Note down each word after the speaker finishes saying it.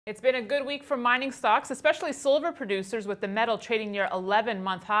It's been a good week for mining stocks, especially silver producers, with the metal trading near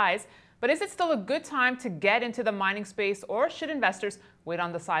 11-month highs. But is it still a good time to get into the mining space, or should investors wait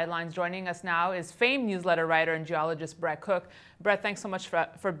on the sidelines? Joining us now is famed newsletter writer and geologist Brent Cook. Brent, thanks so much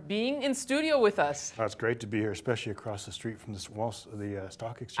for being in studio with us. Oh, it's great to be here, especially across the street from the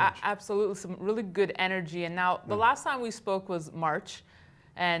stock exchange. Absolutely, some really good energy. And now, the last time we spoke was March,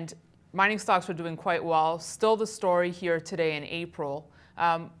 and mining stocks were doing quite well. Still the story here today in April.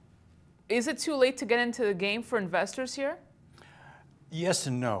 Is it too late to get into the game for investors here? Yes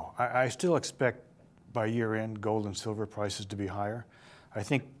and no. I still expect by year end gold and silver prices to be higher. I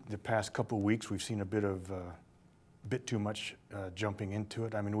think the past couple of weeks we've seen a bit too much jumping into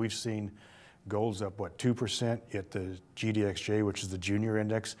it. I mean, we've seen gold's up, what, 2%, yet the GDXJ, which is the junior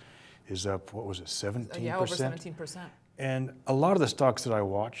index, is up, what was it, 17%? Yeah, over 17%. And a lot of the stocks that I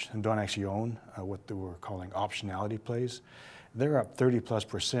watch and don't actually own, what they were calling optionality plays, they're up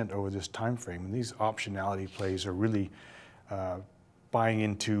 30+% over this time frame. And these optionality plays are really buying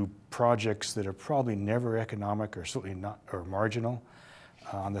into projects that are probably never economic or certainly not, or marginal,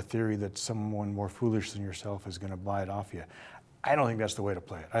 on the theory that someone more foolish than yourself is going to buy it off you. I don't think that's the way to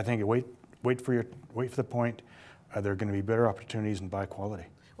play it. I think wait for the point. There are going to be better opportunities and buy quality.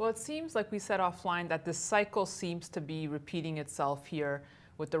 Well, it seems like we said offline that this cycle seems to be repeating itself here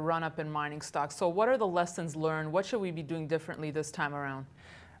with the run-up in mining stocks. So what are the lessons learned? What should we be doing differently this time around?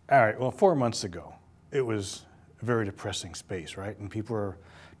 All right, well, 4 months ago, it was a very depressing space, right? And people are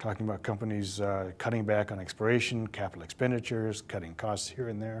talking about companies cutting back on exploration, capital expenditures, cutting costs here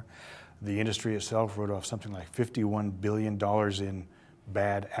and there. The industry itself wrote off something like $51 billion in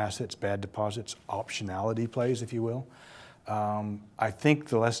bad assets, bad deposits, optionality plays, if you will. I think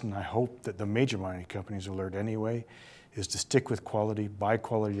the lesson I hope that the major mining companies will learn anyway is to stick with quality, buy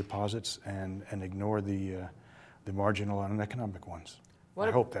quality deposits, and ignore the marginal and uneconomic ones. I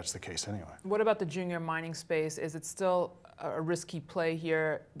hope that's the case anyway. What about the junior mining space? Is it still a risky play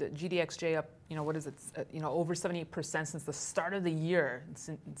here? The GDXJ up, what is it? Over 78% since the start of the year. It's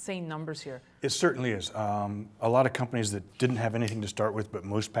insane numbers here. It certainly is. A lot of companies that didn't have anything to start with but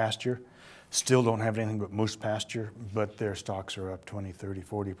moose pasture still don't have anything but moose pasture, but their stocks are up 20, 30,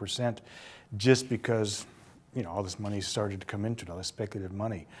 40% just because all this money started to come into it, all this speculative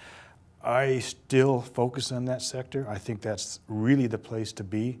money. I still focus on that sector. I think that's really the place to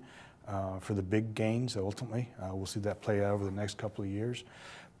be for the big gains ultimately. We'll see that play out over the next couple of years.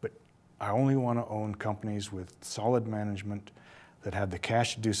 But I only want to own companies with solid management that have the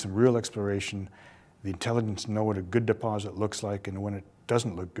cash to do some real exploration, the intelligence to know what a good deposit looks like and when it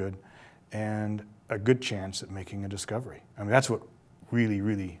doesn't look good, and a good chance at making a discovery. I mean, that's what really,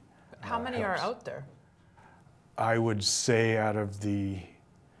 really How many helps. are out there? I would say out of the,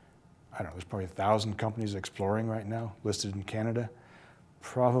 I don't know, there's probably 1,000 companies exploring right now, listed in Canada.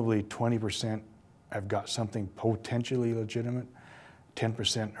 Probably 20% have got something potentially legitimate.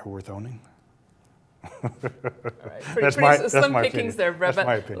 10% are worth owning. All right. Pretty slim pickings there, Brent. That's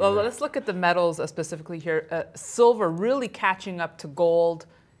my opinion. Well, let's look at the metals specifically here. Silver really catching up to gold.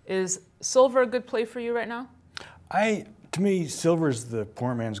 Is silver a good play for you right now? To me, silver is the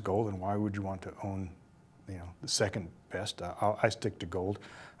poor man's gold, and why would you want to own the second best? I stick to gold.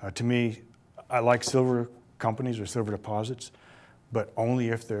 To me, I like silver companies or silver deposits, but only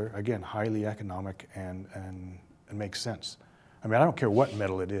if they're, again, highly economic and make sense. I mean, I don't care what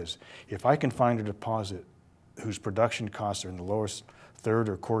metal it is. If I can find a deposit whose production costs are in the lowest third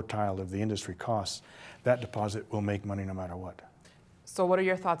or quartile of the industry costs, that deposit will make money no matter what. So what are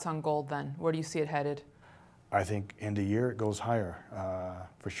your thoughts on gold then? Where do you see it headed? I think end of year it goes higher,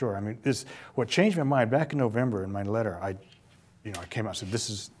 for sure. I mean, what changed my mind back in November in my letter. I came out and said, this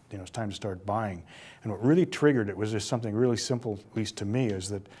is, it's time to start buying. And what really triggered it was just something really simple, at least to me, is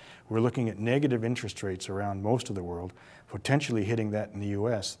that we're looking at negative interest rates around most of the world, potentially hitting that in the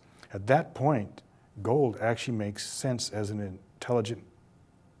U.S. At that point, gold actually makes sense as an intelligent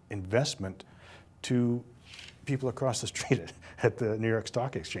investment to people across the street at the New York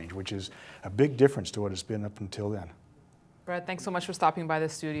Stock Exchange, which is a big difference to what it's been up until then. Brent, thanks so much for stopping by the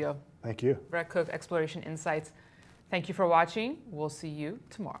studio. Thank you. Brent Cook, Exploration Insights. Thank you for watching. We'll see you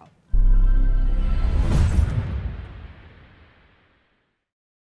tomorrow.